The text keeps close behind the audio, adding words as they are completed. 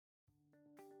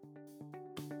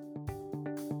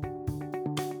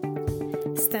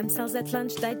Stem Cells at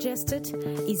Lunch Digested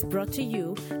is brought to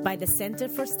you by the Centre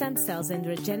for Stem Cells and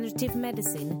Regenerative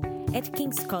Medicine at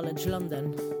King's College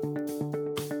London.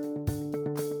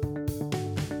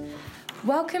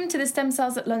 Welcome to the Stem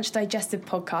Cells at Lunch Digested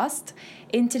podcast.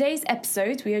 In today's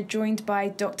episode, we are joined by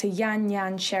Dr.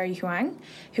 Shery Huang,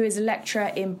 who is a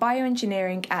lecturer in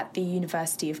bioengineering at the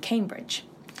University of Cambridge.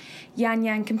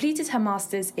 Yan completed her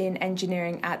Masters in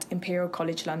Engineering at Imperial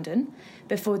College London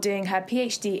before doing her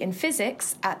PhD in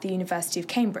Physics at the University of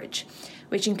Cambridge,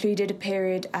 which included a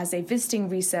period as a visiting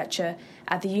researcher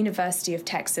at the University of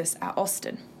Texas at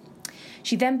Austin.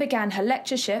 She then began her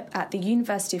lectureship at the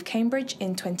University of Cambridge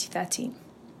in 2013.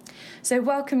 So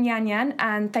welcome Yan,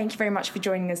 and thank you very much for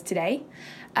joining us today.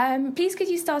 Please could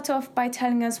you start off by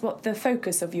telling us what the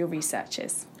focus of your research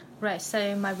is? Right,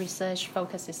 so my research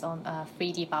focuses on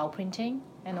 3D bioprinting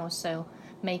and also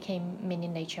making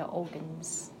miniature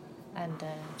organs and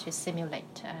to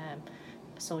simulate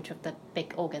sort of the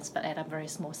big organs but at a very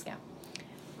small scale.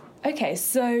 Okay,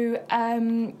 so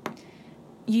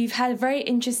you've had a very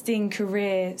interesting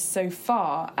career so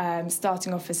far,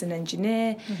 starting off as an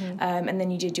engineer, and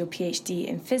then you did your PhD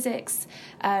in physics,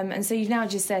 and so you've now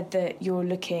just said that you're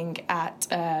looking at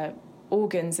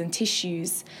organs and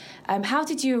tissues. How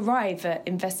did you arrive at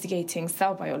investigating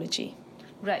cell biology?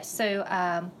 Right,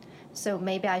 so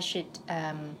maybe I should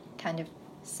kind of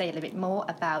say a little bit more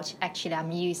about, actually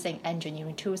I'm using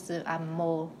engineering tools, so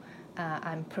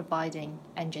I'm providing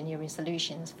engineering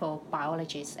solutions for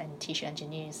biologists and tissue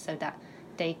engineers so that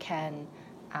they can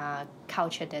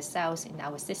culture their cells in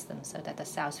our system so that the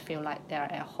cells feel like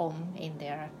they're at home in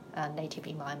their native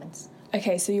environments.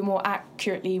 Okay, so you're more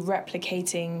accurately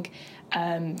replicating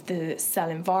the cell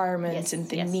environment and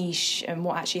the niche and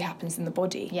what actually happens in the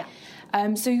body. Yeah.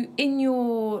 So in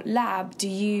your lab, do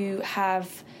you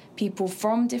have people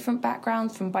from different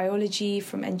backgrounds, from biology,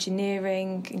 from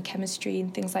engineering and chemistry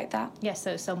and things like that? Yes,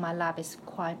 so my lab is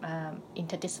quite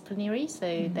interdisciplinary,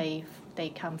 so they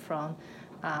come from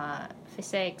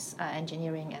physics,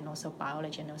 engineering, and also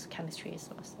biology and also chemistry as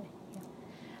well. So, yeah.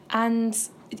 And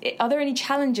are there any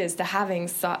challenges to having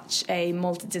such a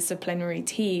multidisciplinary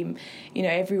team? You know,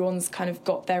 everyone's kind of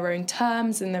got their own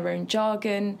terms and their own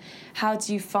jargon. How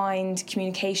do you find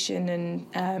communication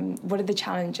and what are the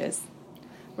challenges?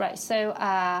 Right, so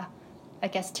I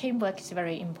guess teamwork is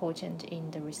very important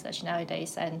in the research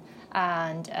nowadays, and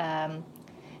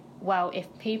well, if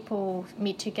people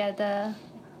meet together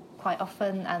quite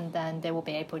often, and then they will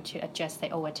be able to adjust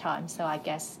it over time. So I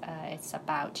guess it's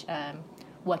about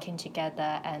working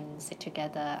together and sit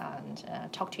together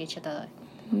and talk to each other.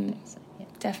 So, yeah.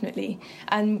 Definitely.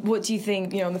 And what do you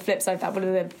think, on the flip side of that, what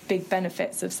are the big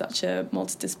benefits of such a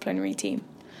multidisciplinary team?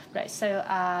 Right, so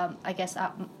I guess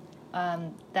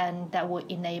then that will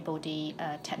enable the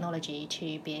technology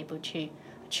to be able to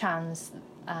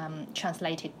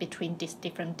translate it between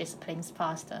different disciplines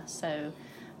faster. So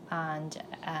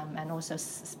and also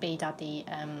speed up the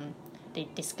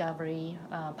discovery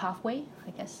pathway, I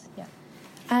guess. Yeah.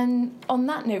 And on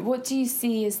that note, what do you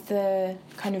see as the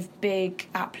kind of big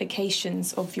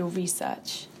applications of your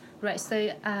research? Right, so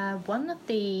one of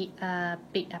the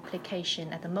big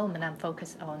application at the moment I'm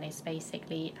focused on is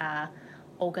basically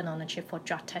organ on a chip for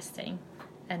drug testing,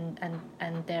 and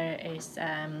there is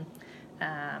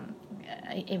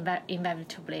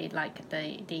inevitably like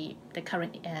the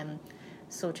current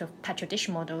sort of petri dish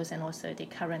models and also the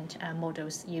current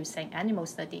models using animal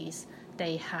studies,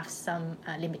 they have some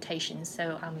limitations.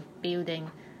 So I'm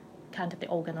building kind of the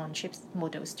organ on chips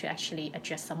models to actually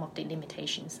address some of the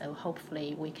limitations. So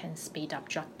hopefully we can speed up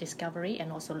drug discovery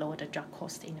and also lower the drug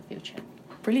cost in the future.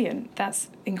 Brilliant. That's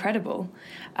incredible.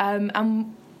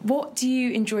 And what do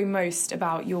you enjoy most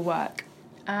about your work?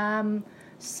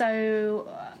 So,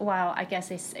 well, I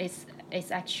guess it's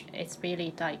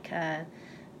really like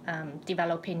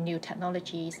developing new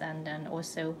technologies, and then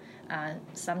also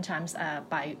sometimes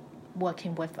by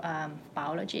working with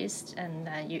biologists, and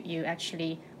you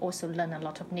actually also learn a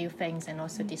lot of new things and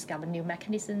also discover new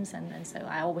mechanisms, and so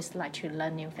I always like to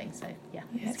learn new things. So yeah,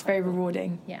 it's very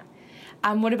rewarding. Yeah.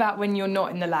 And what about when you're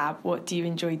not in the lab? What do you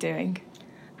enjoy doing?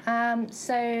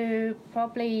 So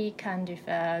probably kind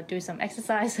of do some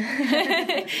exercise.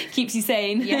 Keeps you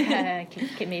sane. Yeah,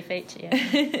 keep me fit.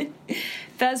 Yeah.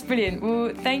 That's brilliant.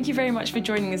 Well, thank you very much for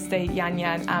joining us today, Yan,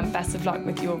 and best of luck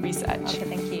with your research.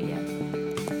 Okay, thank you.